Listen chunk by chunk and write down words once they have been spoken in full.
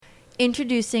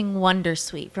Introducing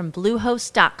Wondersuite from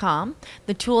Bluehost.com,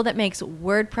 the tool that makes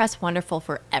WordPress wonderful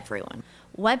for everyone.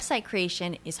 Website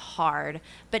creation is hard,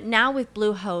 but now with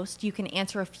Bluehost, you can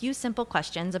answer a few simple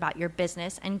questions about your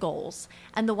business and goals,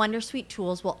 and the Wondersuite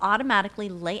tools will automatically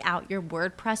lay out your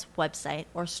WordPress website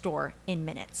or store in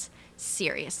minutes.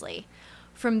 Seriously.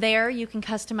 From there, you can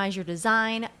customize your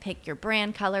design, pick your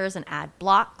brand colors, and add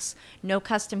blocks. No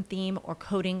custom theme or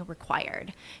coding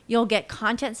required. You'll get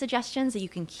content suggestions that you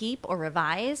can keep or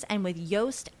revise, and with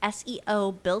Yoast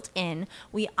SEO built in,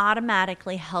 we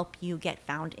automatically help you get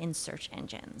found in search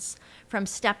engines. From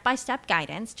step-by-step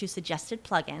guidance to suggested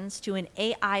plugins to an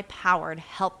AI-powered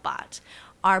help bot,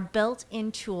 our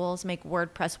built-in tools make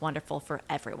WordPress wonderful for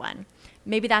everyone.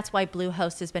 Maybe that's why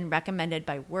Bluehost has been recommended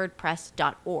by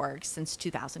WordPress.org since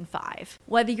 2005.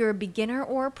 Whether you're a beginner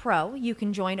or a pro, you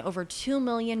can join over 2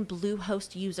 million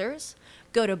Bluehost users.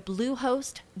 Go to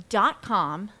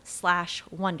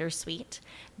bluehost.com/wondersuite.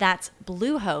 That's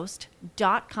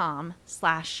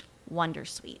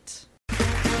bluehost.com/wondersuite.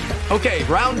 Okay,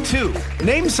 round two.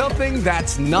 Name something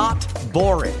that's not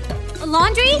boring. A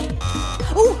laundry?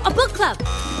 Ooh, a book club.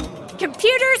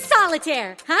 Computer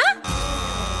solitaire, huh?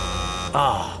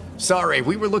 Sorry,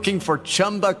 we were looking for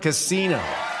Chumba Casino.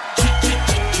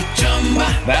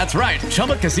 That's right.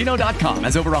 ChumbaCasino.com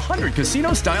has over 100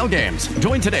 casino-style games.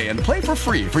 Join today and play for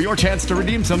free for your chance to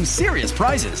redeem some serious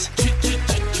prizes.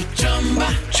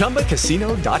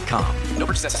 ChumbaCasino.com. No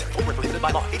purchase necessary. Void where prohibited by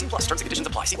law. 18 plus. Terms and conditions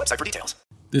apply. See website for details.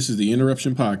 This is the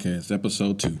Interruption Podcast,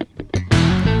 Episode 2.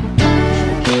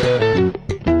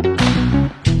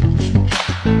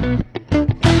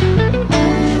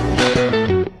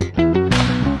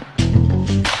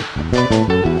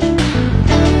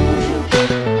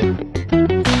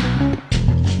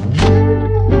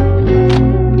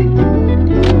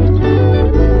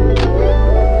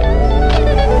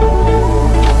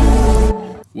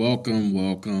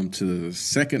 Welcome to the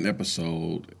second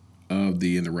episode of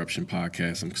the Interruption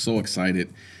Podcast. I'm so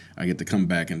excited I get to come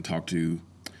back and talk to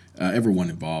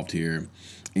everyone involved here.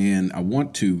 And I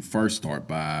want to first start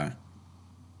by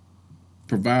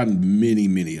providing many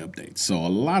updates. So a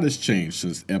lot has changed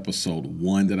since episode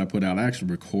 1 that I put out. I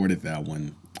actually recorded that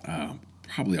one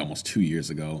probably almost 2 years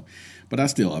ago, but I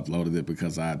still uploaded it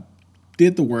because I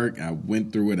did the work. I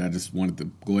went through it. I just wanted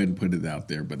to go ahead and put it out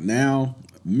there. But now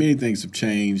many things have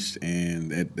changed,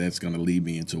 and that's going to lead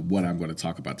me into what I'm going to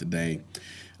talk about today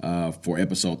for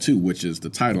episode 2, which is the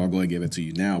title. I'll go ahead and give it to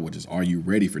you now, which is Are You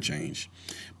Ready for Change?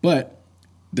 But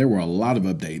there were a lot of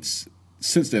updates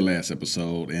since that last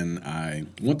episode, and I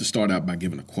want to start out by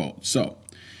giving a quote. So,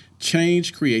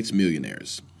 change creates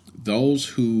millionaires. Those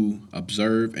who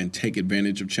observe and take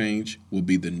advantage of change will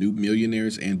be the new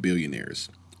millionaires and billionaires,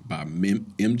 by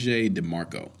MJ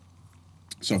DeMarco.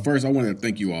 So first, I want to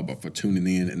thank you all for tuning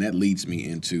in, and that leads me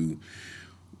into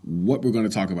what we're going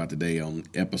to talk about today on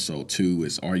episode 2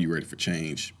 is Are You Ready for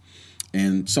Change?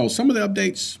 And so some of the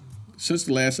updates since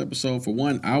the last episode, for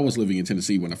one, I was living in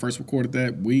Tennessee when I first recorded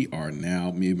that. We are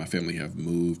now, me and my family have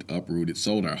moved, uprooted,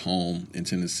 sold our home in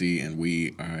Tennessee, and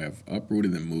we have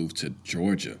uprooted and moved to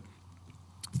Georgia.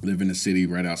 Live in a city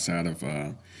right outside of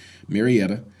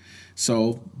Marietta.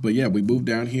 So, but yeah, we moved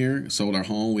down here, sold our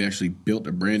home. We actually built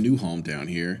a brand new home down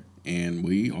here, and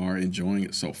we are enjoying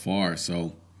it so far.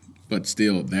 So, but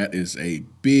still, that is a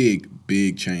big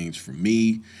change for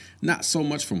me. Not so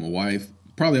much for my wife.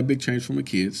 Probably a big change for my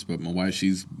kids, but my wife,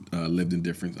 she's lived in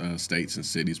different states and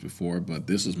cities before. But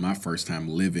this was my first time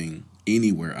living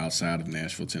anywhere outside of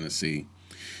Nashville, Tennessee.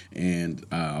 And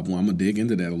I'm going to dig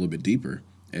into that a little bit deeper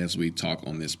as we talk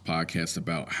on this podcast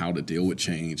about how to deal with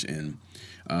change and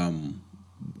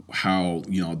how,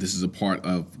 this is a part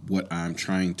of what I'm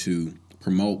trying to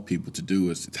promote people to do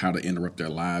is how to interrupt their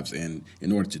lives. And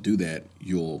in order to do that,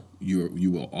 you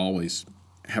will always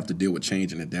have to deal with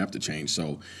change and adapt to change.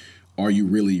 So are you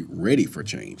really ready for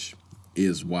change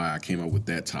is why I came up with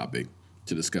that topic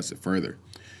to discuss it further.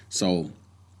 So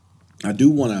I do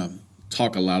want to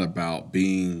talk a lot about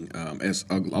being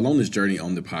along this journey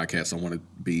on the podcast. I want to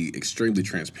be extremely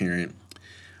transparent.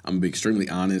 I'm going to be extremely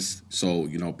honest so,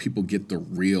 people get the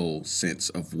real sense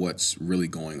of what's really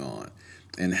going on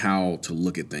and how to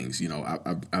look at things.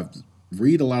 I've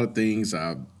read a lot of things.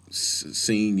 I've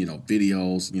seen,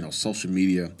 videos, social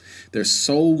media. There's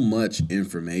so much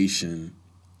information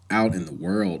out in the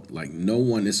world. Like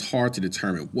it's hard to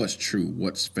determine what's true,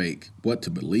 what's fake, what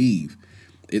to believe.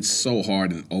 It's so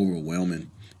hard and overwhelming.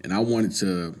 And I wanted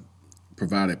to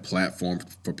provide a platform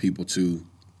for people to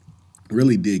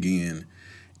really dig in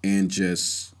and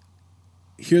just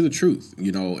hear the truth,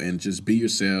 and just be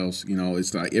yourselves.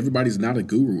 It's like everybody's not a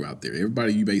guru out there.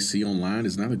 Everybody you may see online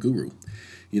is not a guru.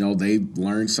 they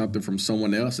learned something from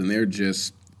someone else and they're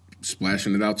just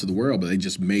splashing it out to the world, but they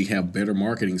just may have better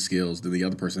marketing skills than the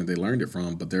other person that they learned it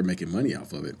from, but they're making money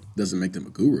off of it. Doesn't make them a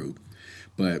guru.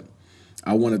 But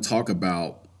I want to talk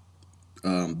about,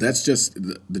 that's just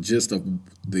the gist of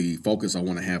the focus I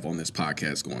want to have on this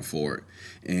podcast going forward.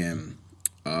 And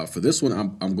for this one,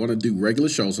 I'm going to do regular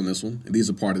shows on this one. And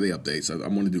these are part of the updates.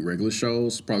 I'm going to do regular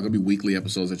shows, probably going to be weekly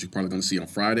episodes that you're probably going to see on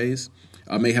Fridays.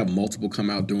 I may have multiple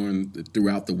come out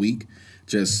throughout the week.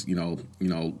 Just,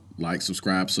 like,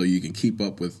 subscribe so you can keep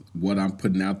up with what I'm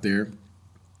putting out there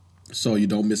so you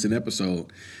don't miss an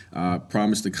episode. I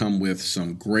promise to come with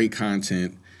some great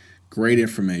content, great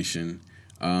information.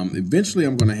 Eventually,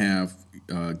 I'm going to have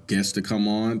guests to come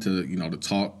on to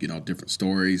talk, different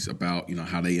stories about,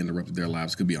 how they interrupted their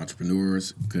lives. Could be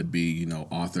entrepreneurs, could be,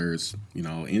 authors,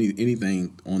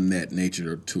 anything on that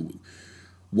nature to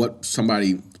what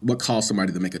caused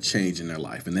somebody to make a change in their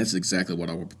life. And that's exactly what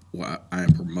I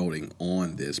am promoting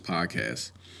on this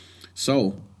podcast.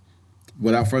 So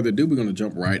without further ado, we're going to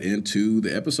jump right into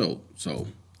the episode. So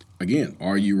again,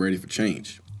 are you ready for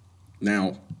change?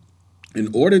 Now, in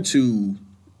order to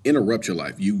interrupt your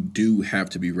life, you do have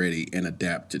to be ready and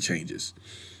adapt to changes.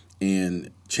 And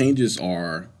changes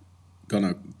are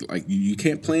gonna, you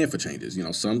can't plan for changes.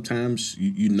 Sometimes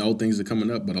you know things are coming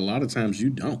up, but a lot of times you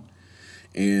don't.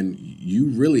 And you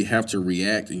really have to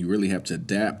react and you really have to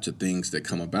adapt to things that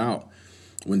come about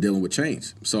when dealing with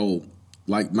change. So,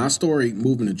 like my story,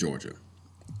 moving to Georgia.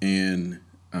 And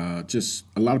just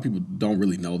a lot of people don't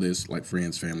really know this, like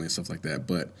friends, family, and stuff like that.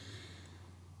 But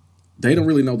they don't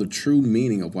really know the true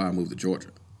meaning of why I moved to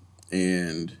Georgia.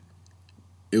 And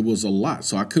it was a lot.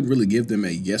 So I couldn't really give them a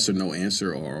yes or no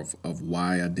answer or of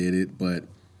why I did it. But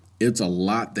it's a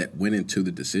lot that went into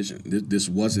the decision. This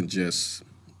wasn't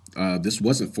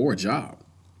for a job.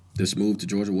 This move to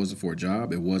Georgia wasn't for a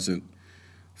job. It wasn't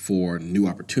for new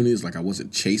opportunities. Like I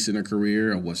wasn't chasing a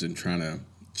career. I wasn't trying to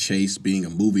chase being a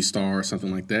movie star or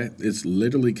something like that. It's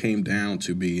literally came down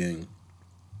to being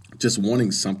just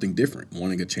wanting something different,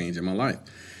 wanting a change in my life.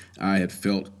 I had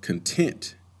felt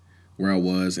content where I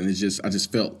was, and I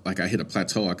just felt like I hit a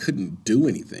plateau. I couldn't do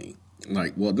anything.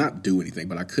 Not do anything,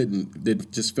 but I couldn't.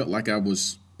 It just felt like I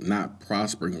was not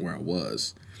prospering where I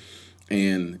was.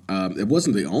 And it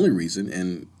wasn't the only reason.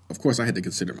 And of course, I had to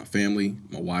consider my family,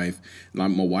 my wife. My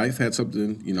wife had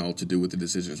something, to do with the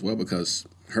decision as well, because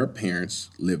her parents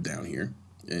live down here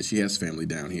and she has family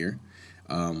down here.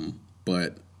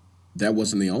 But that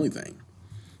wasn't the only thing.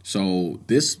 So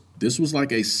this was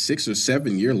like a 6 or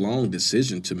 7 year long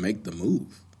decision to make the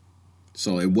move.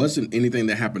 So it wasn't anything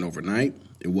that happened overnight.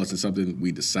 It wasn't something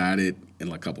we decided in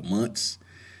like a couple months.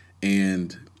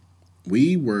 And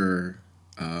we were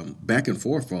back and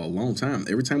forth for a long time.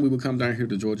 Every time we would come down here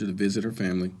to Georgia to visit her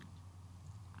family,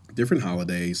 different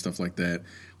holidays, stuff like that,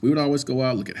 we would always go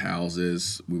out, look at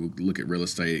houses. We would look at real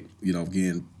estate.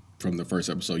 Again, from the first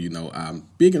episode, I'm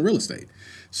big in real estate.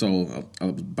 So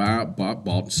I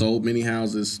bought, sold many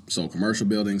houses, sold commercial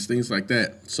buildings, things like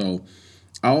that. So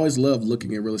I always loved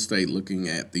looking at real estate, looking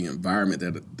at the environment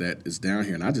that is down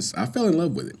here. And I fell in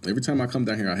love with it. Every time I come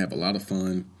down here, I have a lot of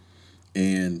fun.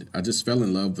 And I just fell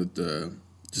in love with the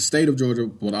state of Georgia,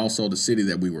 but also the city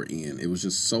that we were in. It was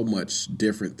just so much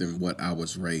different than what I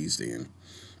was raised in.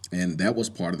 And that was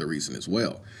part of the reason as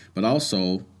well. But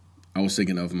also, I was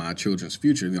thinking of my children's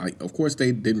future. Of course,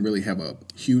 they didn't really have a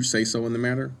huge say-so in the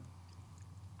matter.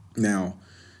 Now,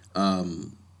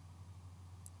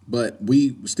 but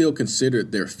we still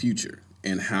considered their future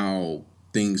and how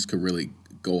things could really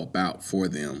go about for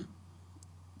them,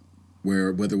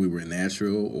 whether we were in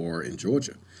Nashville or in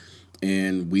Georgia.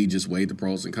 And we just weighed the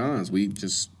pros and cons. We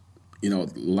just, a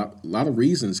lot of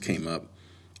reasons came up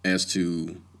as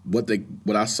to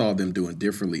what I saw them doing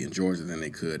differently in Georgia than they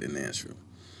could in Nashville.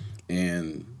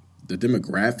 And the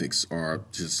demographics are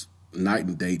just night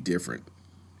and day different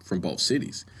from both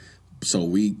cities. So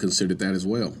we considered that as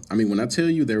well. I mean, when I tell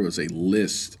you there was a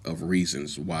list of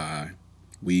reasons why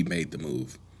we made the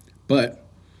move. But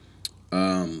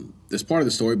that's part of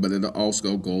the story, but it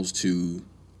also goes to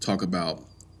talk about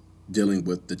dealing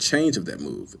with the change of that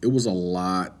move. It was a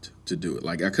lot to do it.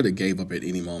 Like I could have gave up at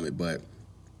any moment, but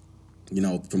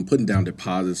from putting down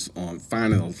deposits on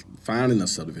finding a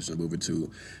subdivision to move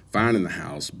into, finding the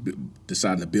house,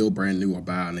 deciding to build brand new or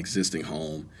buy an existing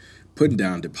home, putting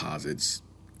down deposits,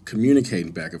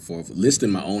 communicating back and forth, listing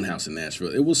my own house in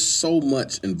Nashville. It was so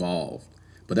much involved,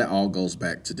 but that all goes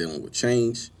back to dealing with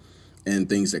change and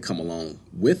things that come along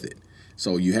with it.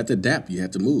 So you had to adapt, you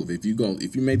had to move. If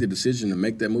you made the decision to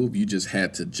make that move, you just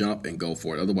had to jump and go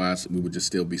for it. Otherwise, we would just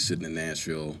still be sitting in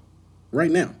Nashville right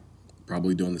now,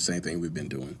 probably doing the same thing we've been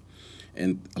doing.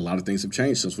 And a lot of things have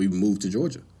changed since we've moved to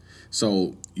Georgia.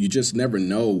 So you just never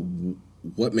know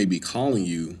what may be calling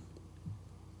you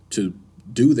to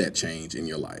do that change in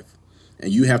your life.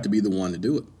 And you have to be the one to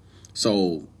do it.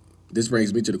 So this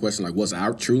brings me to the question, like, was I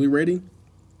truly ready?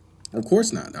 Of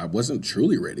course not. I wasn't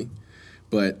truly ready,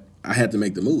 but I had to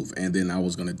make the move. And then I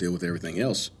was going to deal with everything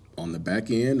else on the back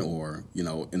end or,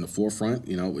 in the forefront.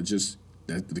 It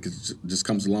just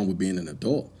comes along with being an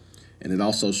adult. And it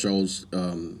also shows,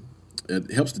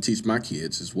 it helps to teach my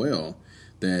kids as well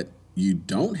that you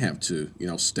don't have to,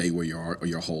 stay where you are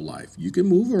your whole life. You can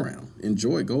move around,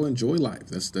 go enjoy life.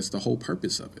 That's the whole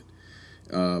purpose of it.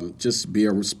 Just be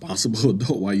a responsible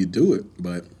adult while you do it,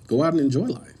 but go out and enjoy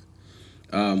life.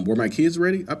 Were my kids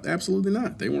ready? Absolutely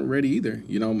not. They weren't ready either.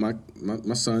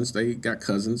 My sons, they got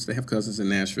cousins. They have cousins in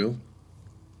Nashville.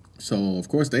 So, of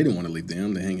course, they didn't want to leave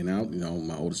them. They're hanging out.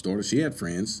 My oldest daughter, she had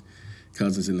friends,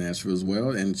 cousins in Nashville as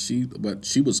well. But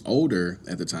she was older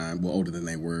at the time, older than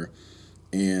they were.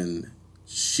 And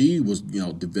she was,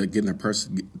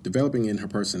 developing in her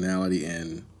personality,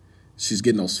 and she's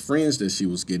getting those friends that she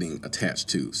was getting attached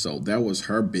to. So that was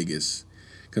her biggest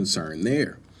concern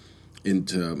there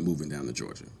into moving down to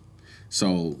Georgia.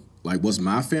 So, was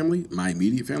my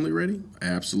immediate family ready?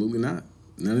 Absolutely not.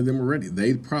 None of them were ready.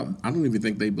 I don't even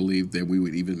think they believed that we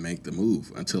would even make the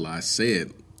move until I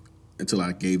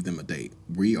gave them a date.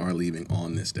 We are leaving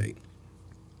on this date.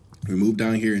 We moved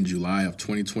down here in July of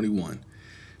 2021.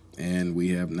 And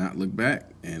we have not looked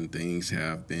back, and things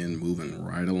have been moving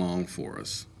right along for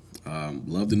us.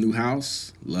 Love the new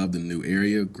house, love the new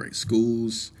area, great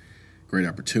schools, great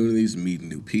opportunities, meeting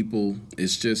new people.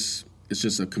 It's just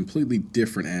a completely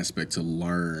different aspect to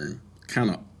learn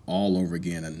kind of all over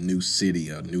again, a new city,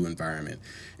 a new environment.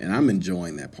 And I'm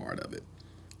enjoying that part of it.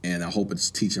 And I hope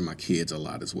it's teaching my kids a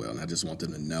lot as well. And I just want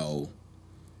them to know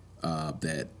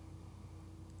that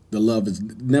the love is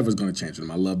never going to change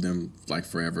them. I love them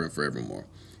forever and forevermore.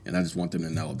 And I just want them to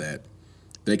know that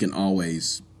they can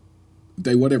always,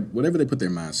 whatever they put their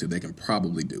minds to, they can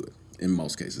probably do it in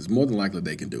most cases. More than likely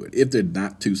they can do it if they're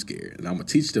not too scared. And I'm going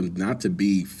to teach them not to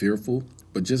be fearful,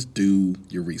 but just do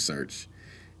your research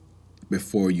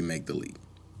before you make the leap,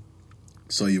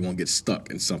 so you won't get stuck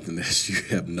in something that you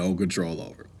have no control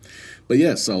over. But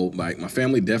yeah, so my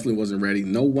family definitely wasn't ready.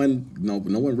 No one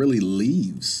really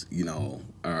leaves,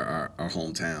 our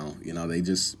hometown. They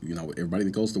just, everybody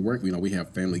that goes to work, we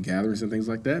have family gatherings and things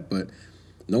like that. But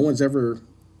no one's ever,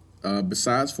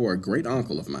 besides for a great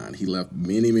uncle of mine, he left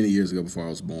many, many years ago before I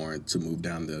was born to move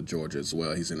down to Georgia as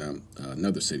well. He's in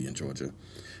another city in Georgia.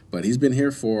 But he's been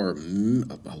here for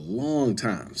a long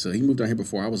time. So he moved down here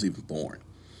before I was even born.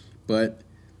 But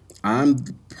I'm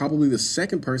probably the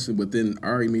second person within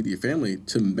our immediate family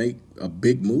to make a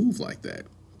big move like that.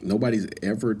 Nobody's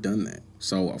ever done that.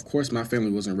 So, of course, my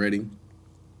family wasn't ready.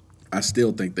 I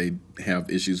still think they have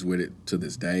issues with it to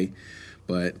this day.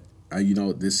 But,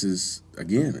 this is,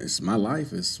 again, it's my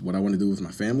life. It's what I want to do with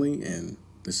my family. And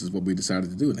this is what we decided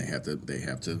to do. And they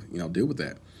have to deal with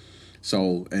that.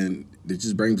 So, and it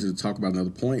just brings me to talk about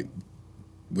another point.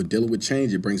 With dealing with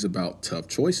change, it brings about tough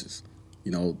choices.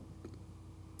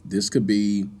 This could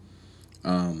be,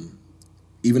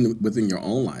 even within your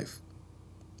own life,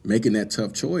 making that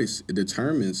tough choice, it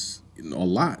determines a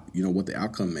lot, what the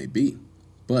outcome may be.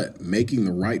 But making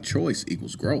the right choice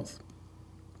equals growth.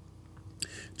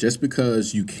 Just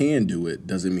because you can do it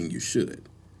doesn't mean you should.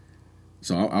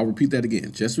 So I'll repeat that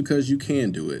again. Just because you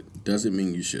can do it doesn't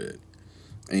mean you should.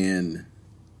 And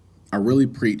I really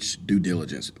preach due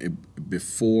diligence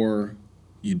before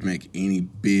you make any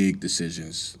big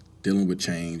decisions dealing with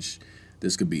change.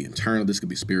 This could be internal, this could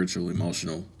be spiritual,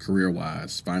 emotional,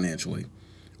 career-wise, financially,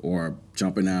 or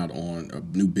jumping out on a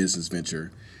new business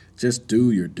venture. Just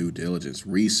do your due diligence,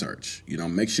 research.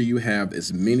 Make sure you have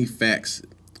as many facts,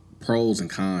 pros and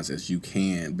cons as you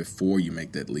can before you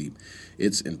make that leap.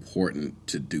 It's important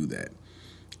to do that.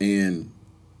 And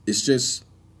it's just,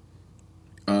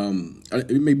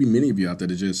 it may be many of you out there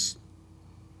that just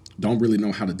don't really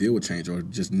know how to deal with change or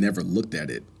just never looked at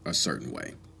it a certain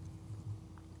way.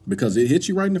 Because it hits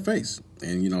you right in the face.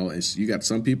 And, you got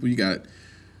some people,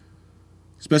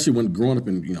 especially when growing up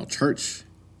in, church,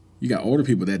 you got older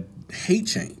people that hate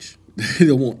change. They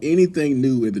don't want anything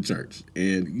new in the church.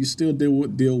 And you still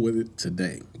deal with it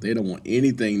today. They don't want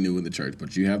anything new in the church.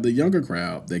 But you have the younger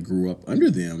crowd that grew up under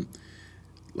them,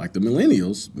 like the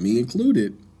millennials, me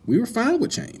included. We were fine with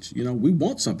change. We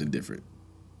want something different.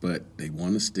 But they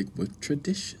want to stick with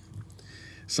tradition.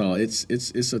 So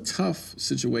it's a tough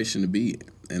situation to be in.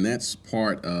 And that's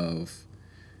part of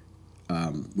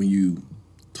when you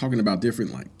talking about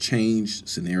different change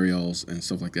scenarios and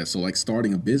stuff like that. So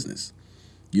starting a business,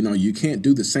 You can't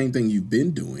do the same thing you've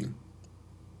been doing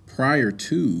prior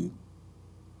to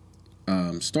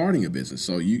starting a business.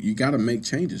 So you got to make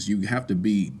changes. You have to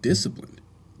be disciplined.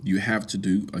 You have to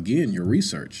do, again, your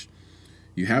research.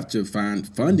 You have to find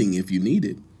funding if you need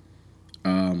it.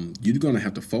 You're going to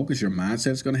have to focus. Your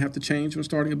mindset's going to have to change when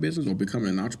starting a business or becoming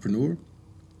an entrepreneur.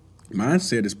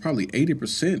 Mindset is probably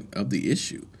 80% of the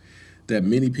issue that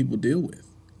many people deal with.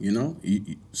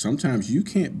 Sometimes you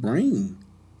can't bring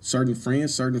certain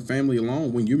friends, certain family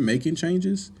along when you're making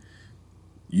changes.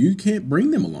 You can't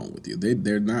bring them along with you.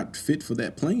 They're not fit for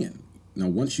that plan.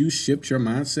 Once you shift your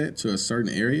mindset to a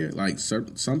certain area, like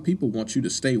some people want you to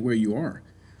stay where you are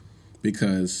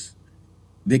because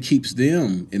that keeps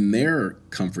them in their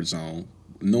comfort zone,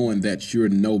 knowing that you're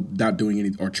not doing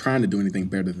any or trying to do anything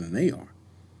better than they are.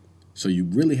 So you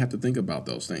really have to think about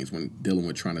those things when dealing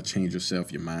with trying to change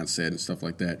yourself, your mindset and stuff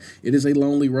like that. It is a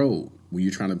lonely road when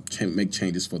you're trying to make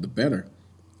changes for the better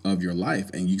of your life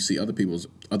and you see other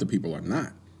people are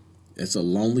not. It's a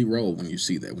lonely road when you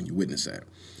see that, when you witness that.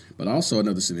 But also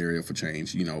another scenario for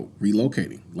change,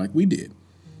 relocating like we did.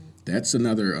 That's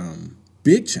another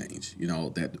big change,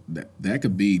 that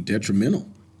could be detrimental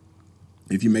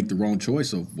if you make the wrong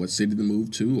choice of what city to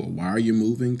move to or why are you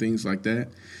moving, things like that.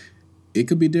 It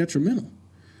could be detrimental.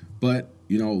 But,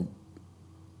 I'm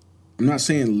not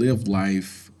saying live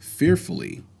life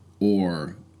fearfully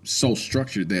or so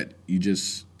structured that you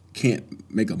just can't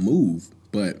make a move,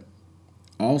 but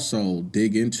also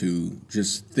dig into,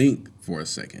 just think for a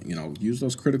second, use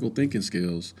those critical thinking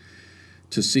skills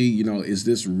to see, is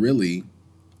this really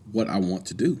what I want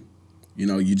to do?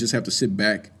 You just have to sit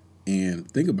back and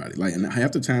think about it. And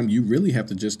half the time you really have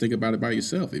to just think about it by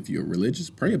yourself. If you're religious,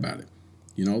 pray about it.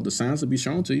 The signs will be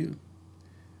shown to you.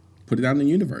 Put it out in the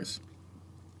universe.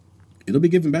 It'll be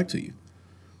given back to you.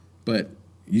 But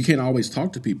you can't always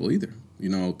talk to people either,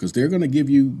 because they're going to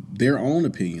give you their own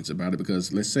opinions about it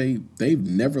because let's say they've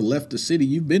never left the city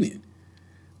you've been in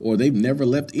or they've never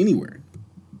left anywhere.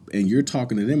 And you're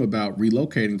talking to them about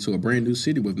relocating to a brand new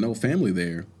city with no family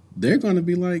there. They're going to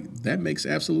be like, that makes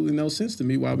absolutely no sense to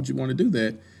me. Why would you want to do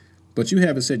that? But you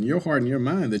have it set in your heart and your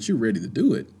mind that you're ready to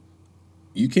do it.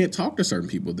 You can't talk to certain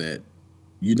people that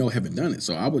haven't done it.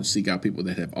 So I would seek out people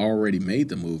that have already made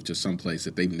the move to some place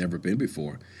that they've never been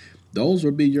before. Those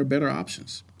would be your better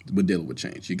options when dealing with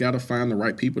change. You got to find the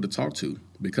right people to talk to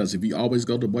because if you always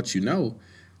go to what you know,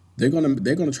 they're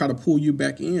gonna try to pull you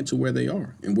back into where they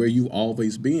are and where you've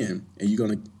always been, and you're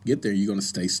gonna get there. You're gonna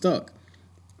stay stuck,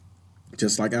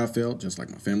 just like I felt, just like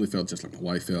my family felt, just like my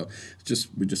wife felt.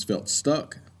 We just felt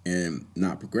stuck and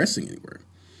not progressing anywhere.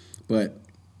 But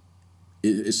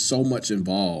it's so much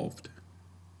involved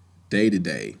day to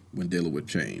day when dealing with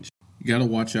change. You got to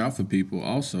watch out for people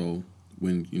also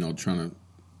when, trying to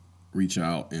reach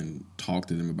out and talk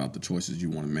to them about the choices you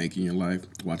want to make in your life.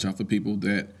 Watch out for people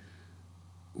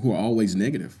who are always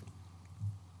negative.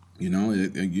 You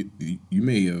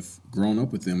may have grown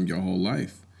up with them your whole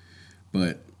life,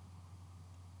 but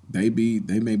they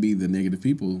may be the negative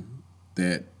people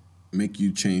that make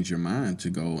you change your mind to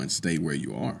go and stay where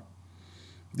you are.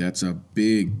 That's a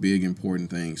big, big important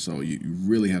thing. So you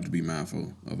really have to be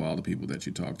mindful of all the people that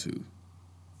you talk to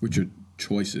with your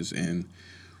choices and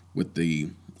with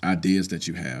the ideas that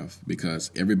you have,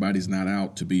 because everybody's not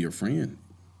out to be your friend.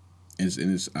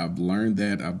 I've learned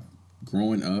that I've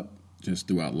growing up just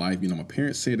throughout life. My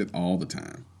parents said it all the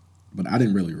time, but I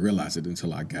didn't really realize it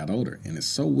until I got older. And it's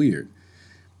so weird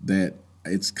that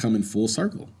it's coming full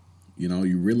circle.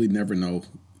 You really never know.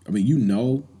 I mean,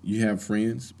 you have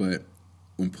friends, but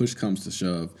when push comes to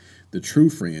shove, the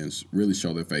true friends really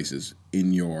show their faces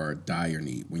in your dire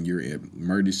need. When you're in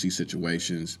emergency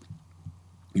situations,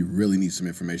 you really need some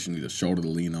information, you need a shoulder to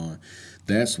lean on.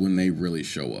 That's when they really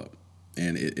show up.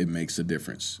 And it makes a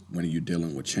difference when you're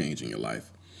dealing with change in your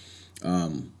life.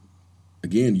 Again,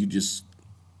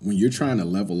 when you're trying to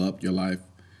level up your life,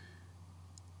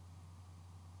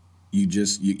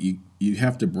 you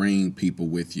have to bring people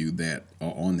with you that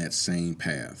are on that same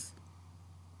path.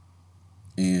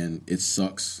 And it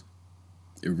sucks.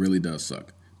 It really does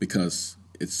suck because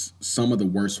it's some of the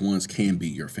worst ones can be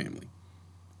your family.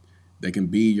 They can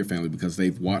be your family because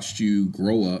they've watched you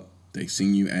grow up. They've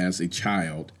seen you as a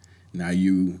child. Now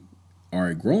you are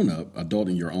a grown-up adult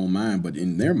in your own mind, but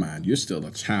in their mind, you're still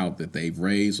a child that they've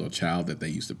raised or a child that they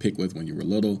used to pick with when you were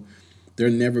little. They're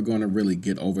never going to really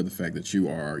get over the fact that you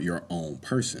are your own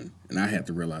person. And I had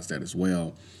to realize that as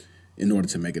well in order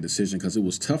to make a decision, because it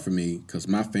was tough for me because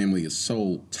my family is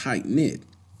so tight-knit.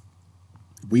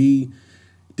 We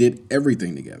did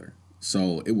everything together.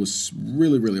 So it was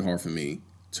really, really hard for me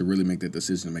to really make that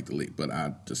decision to make the leap. But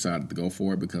I decided to go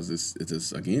for it because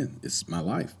it's my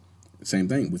life. Same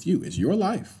thing with you. It's your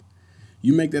life.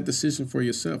 You make that decision for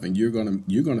yourself, and you're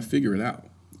gonna figure it out.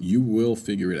 You will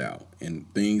figure it out, and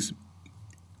things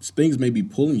may be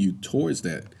pulling you towards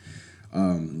that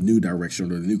new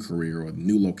direction or the new career or the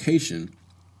new location,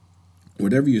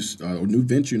 whatever or new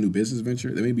venture, new business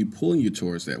venture. They may be pulling you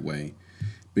towards that way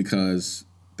because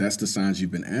that's the signs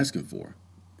you've been asking for,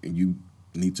 and you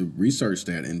need to research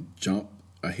that and jump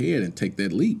ahead and take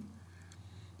that leap.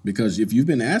 Because if you've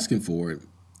been asking for it,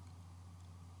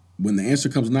 when the answer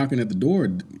comes knocking at the door,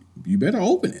 you better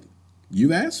open it.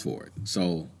 You've asked for it.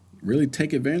 So really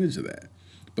take advantage of that.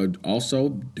 But also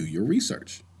do your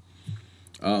research.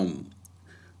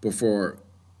 But for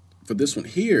this one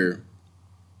here,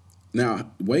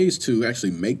 now ways to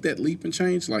actually make that leap and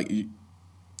change, like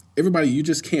everybody, you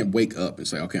just can't wake up and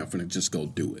say, okay, I'm going to just go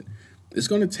do it. It's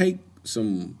going to take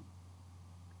some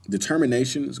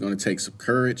determination. It's going to take some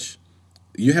courage.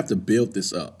 You have to build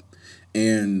this up.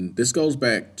 And this goes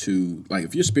back to, like,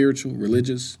 if you're spiritual,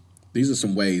 religious, these are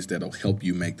some ways that'll help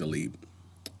you make the leap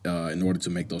in order to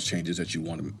make those changes that you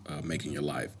want to make in your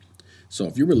life. So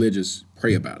if you're religious,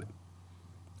 pray about it.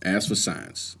 Ask for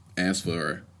signs. Ask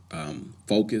for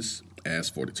focus.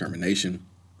 Ask for determination.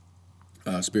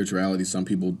 Spirituality, some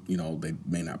people, they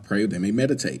may not pray. They may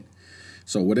meditate.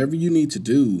 So whatever you need to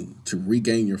do to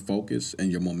regain your focus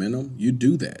and your momentum, you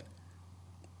do that.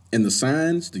 And the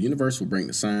signs, the universe will bring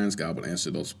the signs. God will answer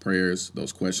those prayers,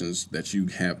 those questions that you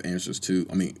have answers to.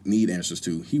 Need answers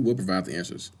to. He will provide the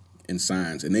answers and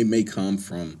signs. And they may come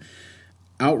from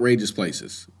outrageous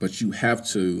places, but you have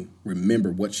to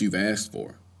remember what you've asked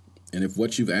for. And if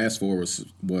what you've asked for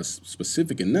was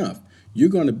specific enough, you're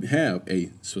going to have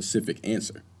a specific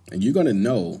answer. And you're going to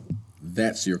know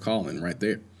that's your calling right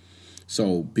there.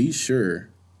 So be sure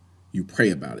you pray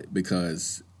about it,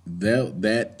 because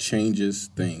that changes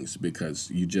things, because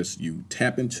you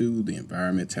tap into the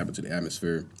environment, tap into the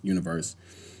atmosphere, universe,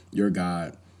 your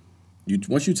God.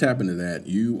 Once you tap into that,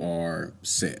 you are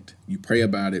set. You pray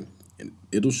about it, and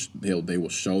they will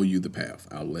show you the path.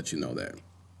 I'll let you know that.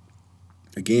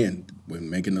 Again, when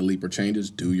making the leap or changes,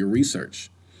 do your research.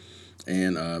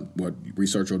 And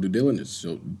research or due diligence.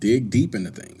 So dig deep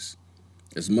into things.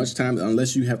 As much time,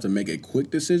 unless you have to make a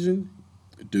quick decision,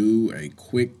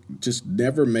 just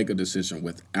never make a decision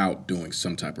without doing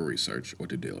some type of research or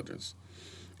due diligence.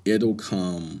 It'll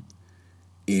come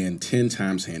in 10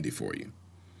 times handy for you,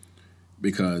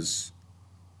 because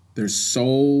there's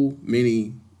so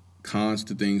many cons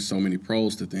to things, so many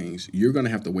pros to things. You're going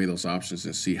to have to weigh those options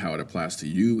and see how it applies to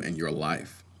you and your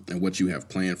life and what you have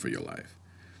planned for your life.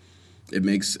 It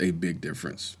makes a big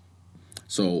difference.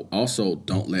 So also,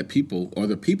 don't let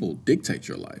other people dictate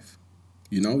your life.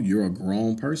 You're a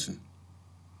grown person.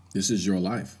 This is your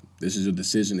life. This is your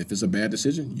decision. If it's a bad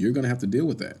decision, you're going to have to deal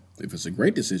with that. If it's a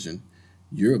great decision,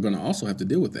 you're going to also have to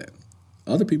deal with that.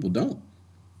 Other people don't.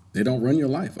 They don't run your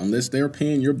life unless they're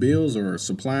paying your bills or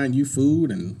supplying you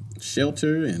food and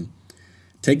shelter and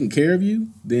taking care of you.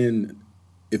 Then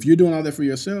if you're doing all that for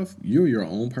yourself, you're your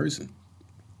own person.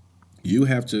 You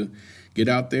have to get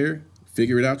out there,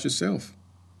 figure it out yourself.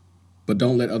 But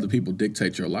don't let other people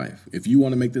dictate your life. If you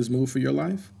want to make this move for your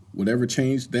life, whatever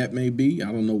change that may be,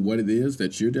 I don't know what it is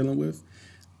that you're dealing with.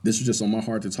 This was just on my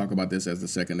heart to talk about this as the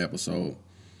second episode,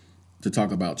 to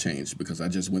talk about change, because I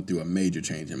just went through a major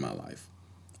change in my life.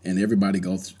 And everybody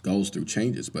goes through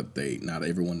changes, but not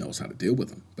everyone knows how to deal with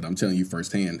them. But I'm telling you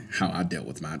firsthand how I dealt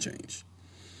with my change.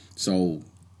 So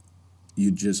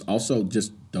you just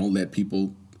don't let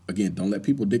people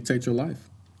dictate your life.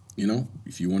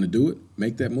 If you want to do it,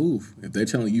 make that move. If they're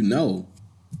telling you no,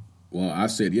 well, I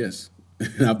said yes.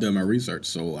 I've done my research,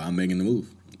 so I'm making the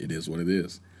move. It is what it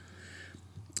is.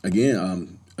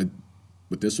 Again,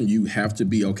 with this one, you have to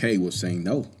be okay with saying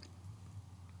no.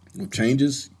 With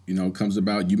changes, comes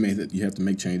about, you have to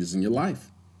make changes in your life.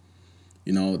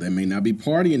 That may not be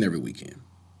partying every weekend.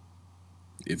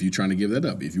 If you're trying to give that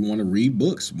up, if you want to read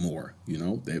books more,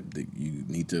 that you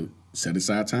need to set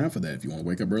aside time for that. If you want to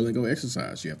wake up early and go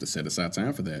exercise, you have to set aside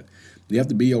time for that. You have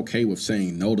to be okay with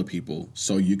saying no to people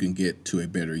so you can get to a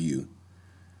better you.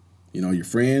 Your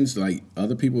friends, like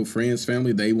other people, friends,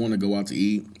 family, they want to go out to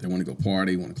eat. They want to go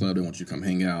party, want to club. They want you to come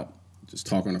hang out, just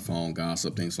talk on the phone,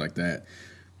 gossip, things like that.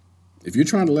 If you're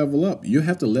trying to level up, you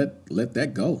have to let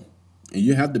that go. And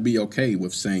you have to be okay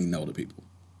with saying no to people.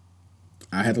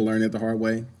 I had to learn that the hard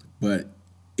way, but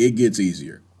it gets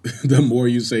easier. The more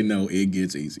you say no, it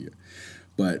gets easier.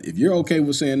 But if you're okay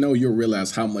with saying no, you'll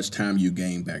realize how much time you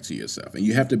gain back to yourself. And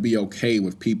you have to be okay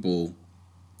with people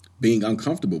being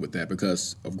uncomfortable with that,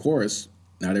 because, of course,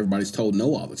 Not everybody's told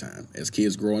no all the time. As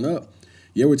kids growing up,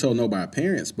 yeah, we're told no by our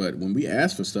parents, but when we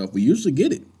ask for stuff, we usually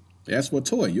get it. You ask for a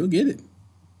toy, you'll get it.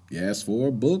 You ask for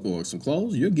a book or some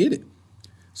clothes, you'll get it.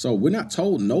 So we're not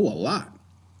told no a lot.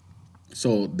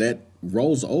 So that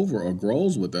rolls over or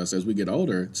grows with us as we get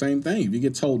older. Same thing. If you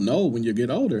get told no when you get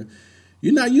older,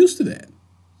 you're not used to that.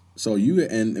 So you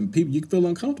and people, you feel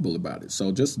uncomfortable about it.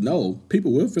 So just know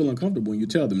people will feel uncomfortable when you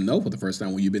tell them no for the first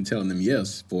time when you've been telling them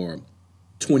yes for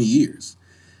 20 years.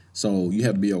 So you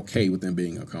have to be okay with them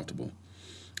being uncomfortable.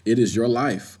 It is your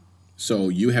life. So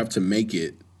you have to make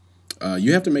it,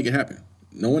 happen.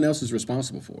 No one else is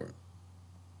responsible for it.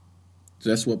 So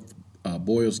that's what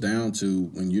boils down to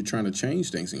when you're trying to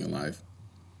change things in your life.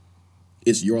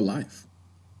 It's your life.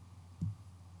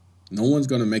 No one's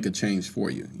going to make a change for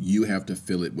you. You have to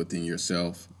feel it within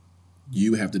yourself.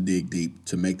 You have to dig deep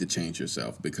to make the change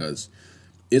yourself because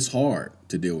it's hard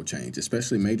to deal with change,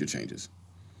 especially major changes.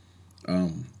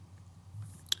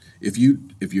 If you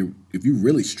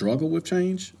really struggle with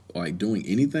change, like doing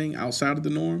anything outside of the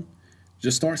norm,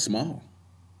 just start small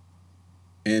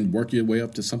and work your way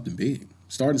up to something big.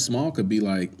 Starting small could be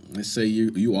like, let's say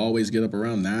you always get up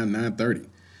around 9:30.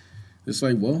 It's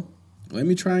like, well, let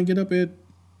me try and get up at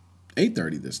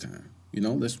 8:30 this time.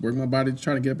 Let's work my body to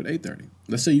try to get up at 8:30.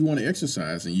 Let's say you want to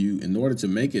exercise and in order to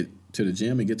make it to the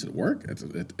gym and get to work at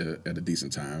a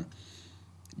decent time,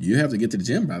 you have to get to the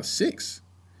gym by 6.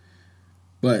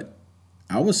 But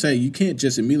I would say you can't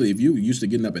just immediately, if you used to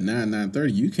getting up at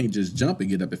 9:30, you can't just jump and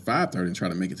get up at 5:30 and try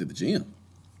to make it to the gym.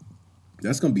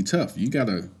 That's going to be tough. You got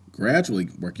to gradually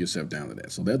work yourself down to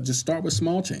that. So just start with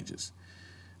small changes.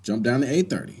 Jump down to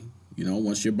 8:30.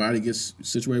 Once your body gets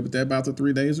situated with that about the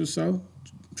 3 days or so,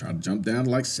 try to jump down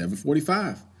to like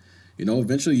 7:45.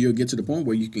 Eventually you'll get to the point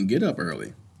where you can get up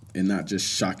early and not just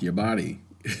shock your body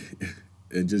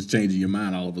and just changing your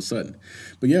mind all of a sudden.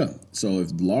 But yeah, so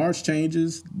if large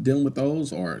changes, dealing with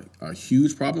those are a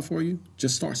huge problem for you,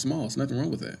 just start small. There's nothing wrong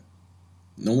with that.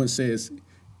 No one says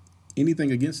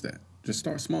anything against that. Just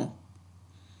start small.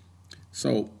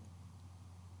 So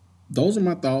those are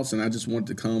my thoughts, and I just wanted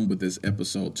to come with this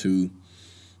episode 2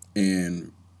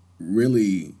 and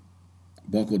really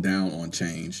buckle down on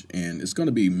change. And it's going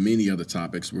to be many other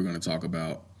topics we're going to talk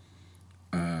about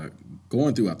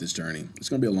going throughout this journey. It's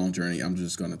going to be a long journey. I'm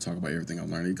just going to talk about everything I've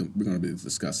learned. We're going to be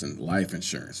discussing life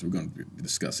insurance. We're going to be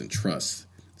discussing trust,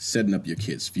 setting up your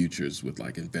kids' futures with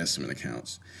like investment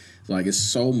accounts. Like it's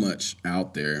so much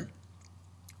out there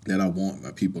that I want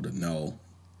my people to know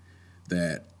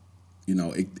that,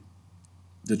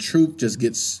 the truth just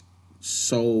gets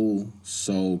so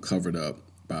covered up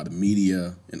by the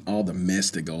media and all the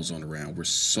mess that goes on around. We're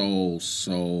so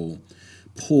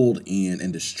pulled in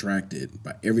and distracted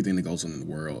by everything that goes on in the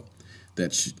world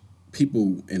that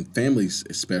people and families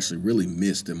especially really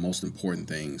miss the most important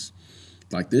things.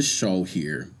 Like this show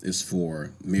here is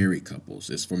for married couples.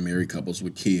 It's for married couples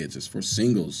with kids. It's for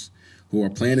singles who are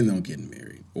planning on getting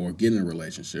married or getting a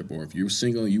relationship, or if you're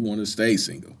single and you want to stay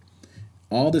single.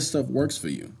 All this stuff works for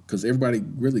you because everybody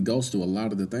really goes through a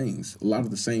lot of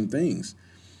the same things.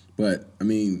 But,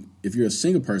 if you're a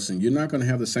single person, you're not going to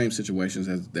have the same situations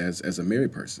as a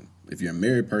married person. If you're a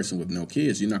married person with no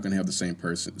kids, you're not going to have the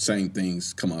same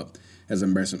things come up as a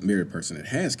married person that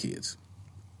has kids.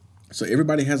 So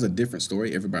everybody has a different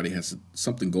story. Everybody has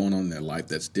something going on in their life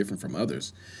that's different from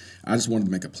others. I just wanted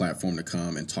to make a platform to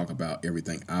come and talk about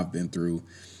everything I've been through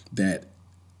that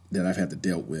I've had to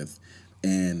deal with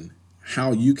and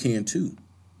how you can too,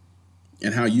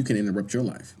 and how you can interrupt your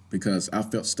life, because I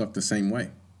felt stuck the same way.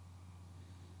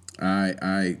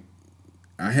 I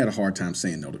had a hard time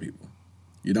saying no to people.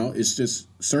 It's just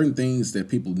certain things that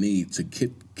people need to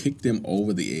kick them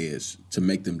over the edge to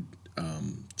make them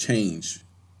change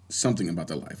something about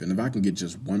their life. And if I can get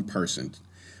just one person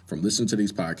from listening to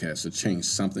these podcasts to change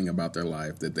something about their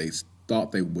life that they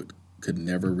thought they could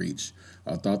never reach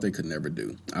or thought they could never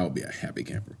do, I would be a happy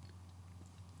camper.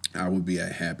 I would be a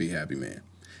happy man.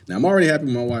 Now, I'm already happy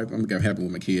with my wife. I'm happy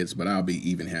with my kids, but I'll be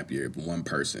even happier if one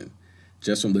person,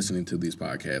 just from listening to these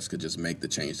podcasts, could just make the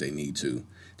change they need to,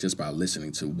 just by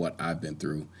listening to what I've been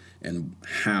through and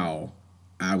how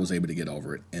I was able to get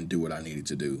over it and do what I needed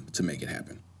to do to make it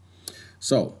happen.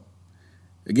 So,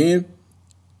 again,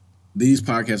 these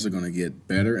podcasts are going to get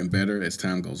better and better as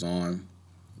time goes on.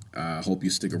 I hope you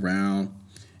stick around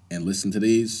and listen to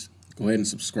these. Go ahead and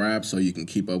subscribe so you can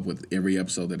keep up with every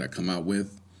episode that I come out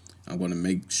with. I'm going to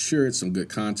make sure it's some good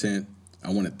content.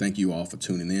 I want to thank you all for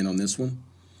tuning in on this one.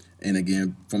 And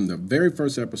again, from the very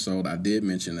first episode, I did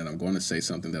mention that I'm going to say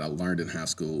something that I learned in high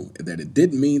school, that it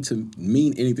didn't mean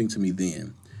anything to me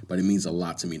then, but it means a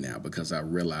lot to me now because I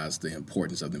realize the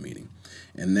importance of the meaning.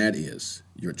 And that is,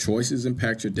 your choices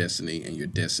impact your destiny, and your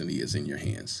destiny is in your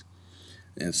hands.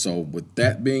 And so with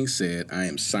that being said, I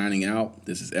am signing out.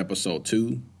 This is episode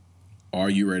 2. Are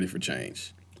you ready for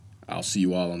change? I'll see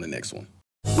you all on the next one.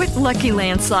 With Lucky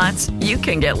Land Slots, you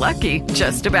can get lucky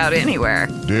just about anywhere.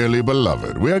 Dearly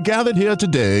beloved, we are gathered here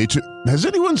today to... Has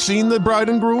anyone seen the bride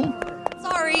and groom?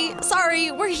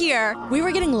 Sorry, we're here. We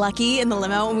were getting lucky in the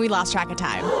limo and we lost track of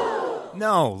time.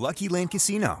 No, Lucky Land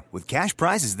Casino, with cash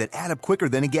prizes that add up quicker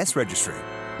than a guest registry.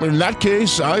 In that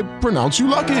case, I pronounce you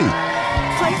lucky.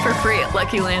 Play for free at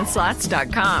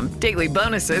LuckyLandSlots.com. Daily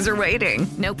bonuses are waiting.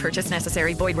 No purchase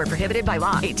necessary. Void where prohibited by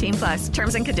law. 18+.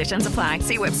 Terms and conditions apply.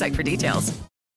 See website for details.